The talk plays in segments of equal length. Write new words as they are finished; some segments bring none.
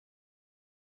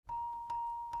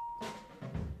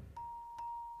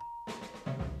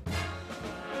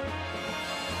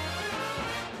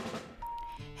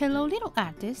Hello little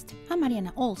artist, I'm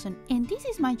Mariana Olsen and this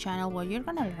is my channel where you're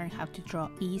gonna learn how to draw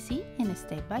easy and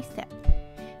step by step.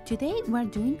 Today we're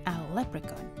doing a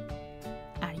leprechaun.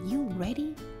 Are you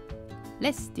ready?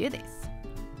 Let's do this!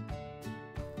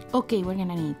 Okay, we're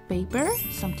gonna need paper,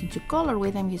 something to color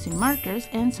with, I'm using markers,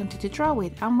 and something to draw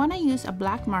with. I'm gonna use a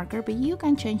black marker, but you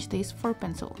can change this for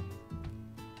pencil.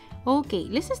 Okay,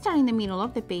 let's start in the middle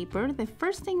of the paper. The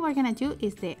first thing we're gonna do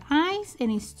is the eyes,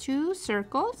 and it's 2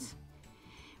 circles.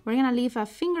 We're gonna leave a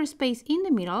finger space in the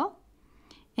middle.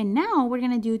 And now we're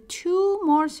gonna do 2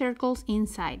 more circles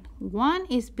inside. One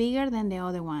is bigger than the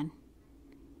other one.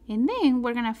 And then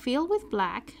we're gonna fill with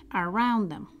black around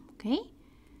them, okay?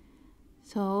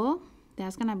 So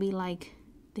that's gonna be like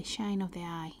the shine of the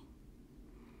eye.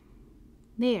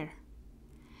 There.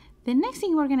 The next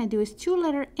thing we're gonna do is 2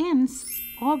 letter ends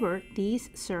over these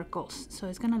circles. So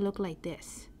it's gonna look like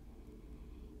this.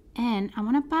 And I'm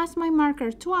gonna pass my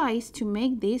marker twice to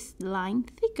make this line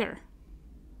thicker.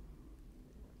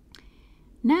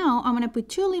 Now I'm gonna put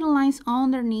 2 little lines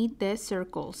underneath the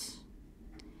circles.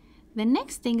 The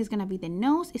next thing is gonna be the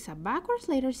nose. It's a backwards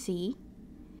letter C.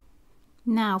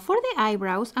 Now for the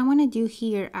eyebrows, I wanna do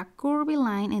here a curvy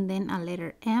line and then a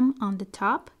letter M on the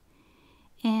top.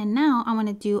 And now I'm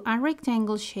gonna do a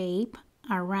rectangle shape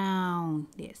around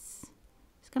this.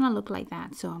 It's gonna look like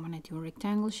that. So I'm gonna do a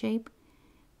rectangle shape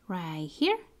right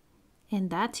here, and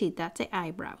that's it. That's the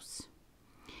eyebrows.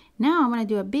 Now I'm gonna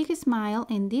do a big smile,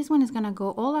 and this one is gonna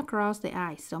go all across the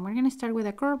eyes. So we're gonna start with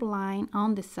a curved line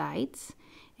on the sides,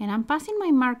 and I'm passing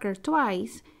my marker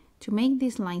twice to make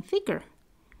this line thicker.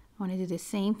 I want to do the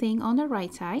same thing on the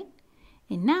right side,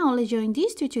 and now let's join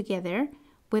these 2 together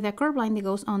with a curved line that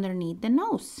goes underneath the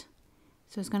nose.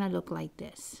 So it's gonna look like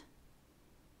this.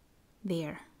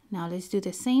 There. Now let's do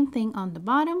the same thing on the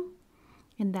bottom,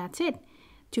 and that's it.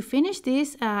 To finish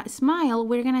this smile,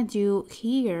 we're gonna do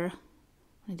here,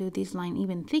 I'm gonna do this line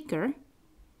even thicker.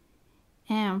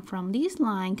 And from this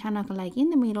line, kind of like in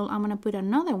the middle, I'm gonna put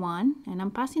another one, and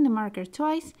I'm passing the marker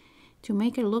twice to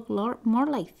make it look more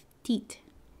like teeth.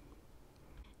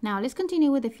 Now let's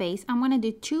continue with the face. I'm gonna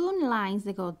do 2 lines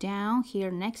that go down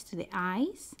here next to the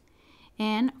eyes.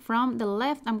 And from the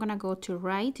left, I'm gonna go to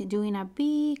right, doing a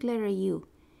big letter U.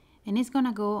 And it's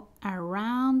gonna go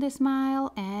around the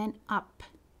smile and up.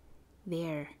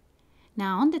 There.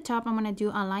 Now on the top, I'm gonna do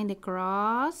a line that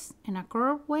cross in a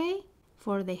curved way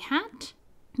for the hat.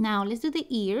 Now let's do the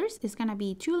ears. It's gonna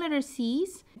be 2 letter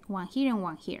C's, one here and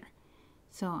one here.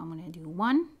 So I'm gonna do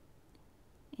 1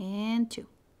 and 2.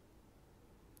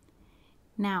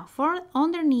 Now for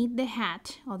underneath the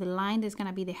hat, or the line that's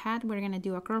gonna be the hat, we're gonna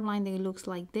do a curved line that looks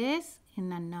like this,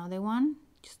 and another one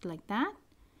just like that.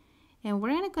 And we're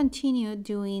gonna continue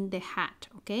doing the hat,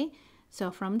 okay? So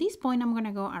from this point, I'm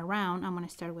gonna go around. I'm gonna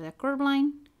start with a curved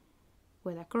line,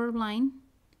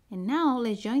 and now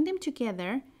let's join them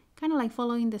together, kind of like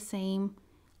following the same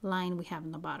line we have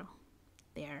on the bottom.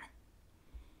 There.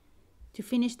 To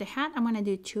finish the hat, I'm gonna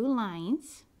do 2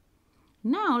 lines.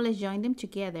 Now let's join them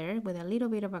together with a little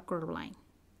bit of a curved line.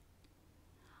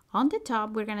 On the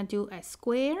top, we're gonna do a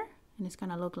square, and it's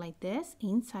gonna look like this.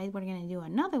 Inside, we're gonna do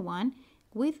another one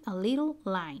with a little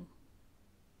line.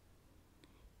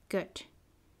 Good.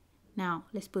 Now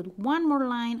let's put 1 more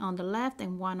line on the left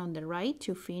and 1 on the right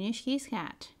to finish his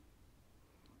hat.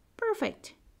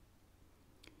 Perfect.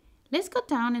 Let's go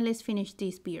down and let's finish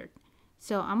this beard.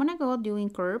 So I'm gonna go doing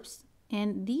curves,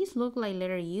 and these look like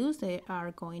letter U's. They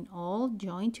are going all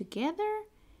joined together,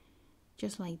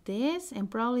 just like this,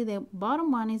 and probably the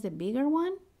bottom one is the bigger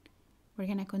one. We're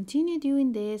gonna continue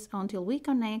doing this until we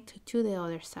connect to the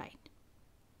other side.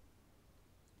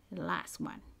 The last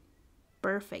one.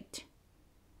 Perfect.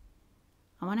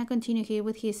 I want to continue here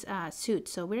with his suit.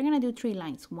 So we're going to do 3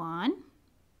 lines. 1,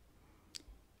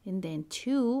 and then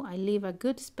 2. I leave a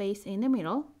good space in the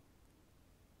middle.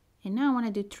 And now I want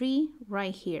to do 3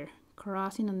 right here,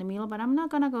 crossing on the middle, but I'm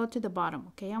not going to go to the bottom,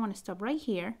 okay? I want to stop right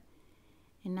here.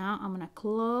 And now I'm going to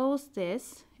close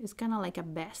this. It's kind of like a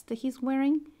vest that he's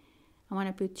wearing. I want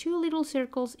to put 2 little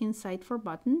circles inside for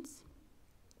buttons.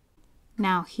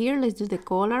 Now here, let's do the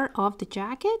color of the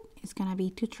jacket. It's gonna be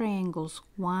 2 triangles,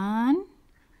 1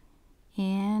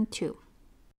 and 2.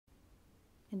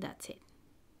 And that's it.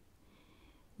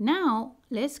 Now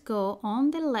let's go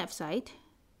on the left side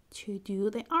to do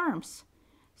the arms.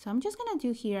 So I'm just gonna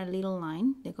do here a little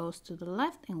line that goes to the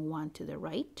left and 1 to the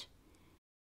right.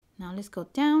 Now let's go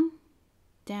down,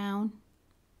 down,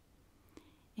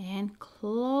 and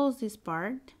close this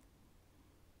part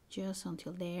just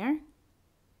until there.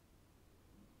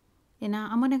 And now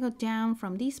I'm gonna go down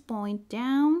from this point,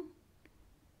 down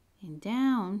and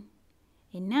down,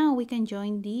 And now we can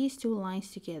join these two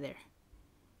lines together.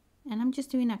 And I'm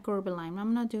just doing a curved line.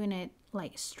 I'm not doing it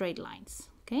like straight lines,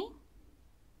 okay?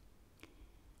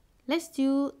 Let's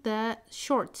do the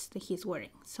shorts that he's wearing.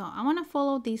 So I want to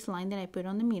follow this line that I put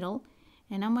on the middle,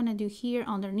 and I'm going to do here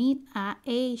underneath a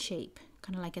A shape,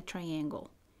 kind of like a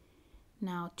triangle.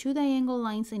 Now 2 diagonal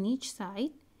lines on each side,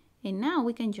 and now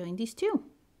we can join these two.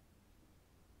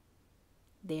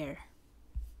 There.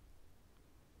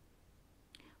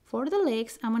 For the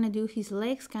legs, I'm going to do his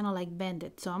legs kind of like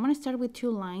bended. So I'm going to start with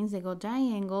 2 lines that go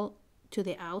diagonal to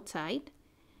the outside.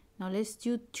 Now let's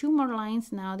do 2 more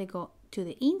lines now they go to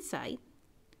the inside.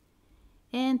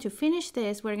 And to finish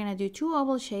this, we're going to do 2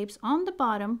 oval shapes on the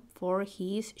bottom for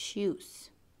his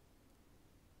shoes.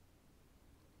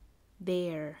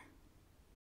 There.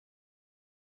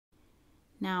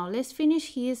 Now let's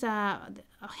finish his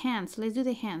hands. Let's do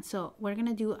the hands. So we're going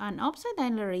to do an upside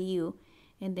down letter U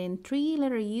and then 3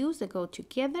 letter U's that go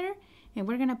together, and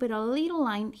we're going to put a little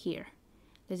line here.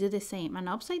 Let's do the same. An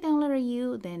upside down letter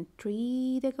U, then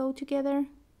 3 that go together.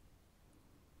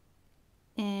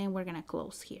 And we're gonna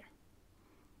close here.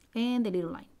 And the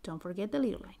little line. Don't forget the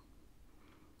little line.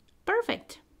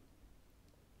 Perfect.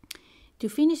 To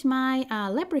finish my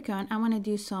leprechaun, I want to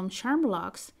do some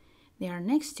shamrocks. They are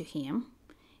next to him.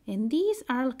 And these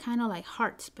are kind of like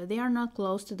hearts, but they are not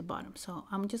close to the bottom. So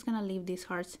I'm just gonna leave these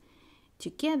hearts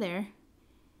together.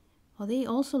 Oh, they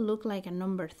also look like a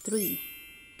number 3.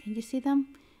 Can you see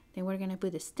them? Then we're gonna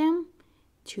put a stem,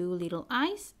 2 little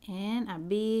eyes, and a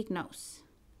big nose.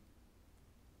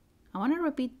 I want to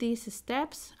repeat these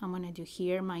steps. I'm going to do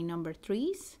here my number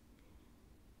 3s.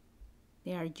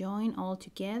 They are joined all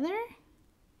together.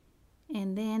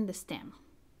 And then the stem.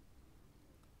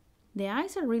 The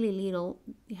eyes are really little.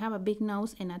 They have a big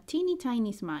nose and a teeny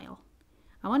tiny smile.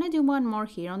 I want to do one more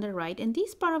here on the right. And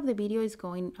this part of the video is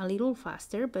going a little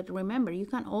faster. But remember, you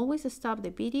can always stop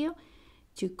the video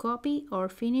to copy or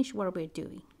finish what we're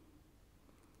doing.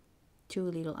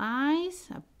 2 little eyes,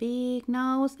 a big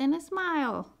nose, and a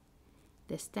smile.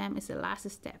 The stem is the last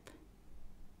step.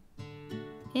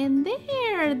 And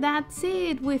there, that's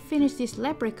it. We finished this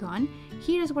leprechaun.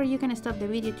 Here's where you can stop the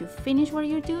video to finish what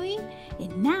you're doing.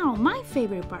 And now my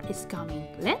favorite part is coming.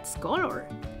 Let's color.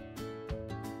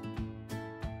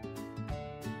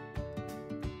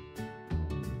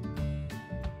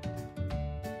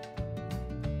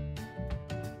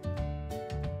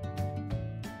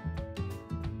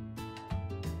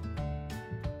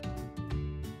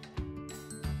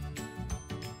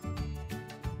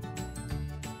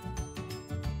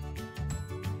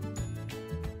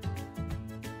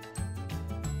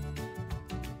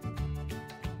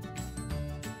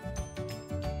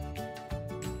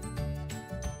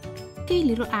 Okay,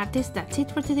 little artists, that's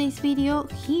it for today's video.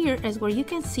 Here is where you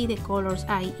can see the colors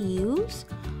I use.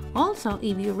 Also,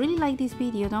 if you really like this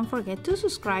video, don't forget to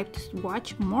subscribe to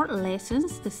watch more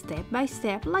lessons step by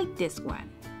step like this one.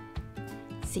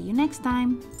 See you next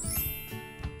time.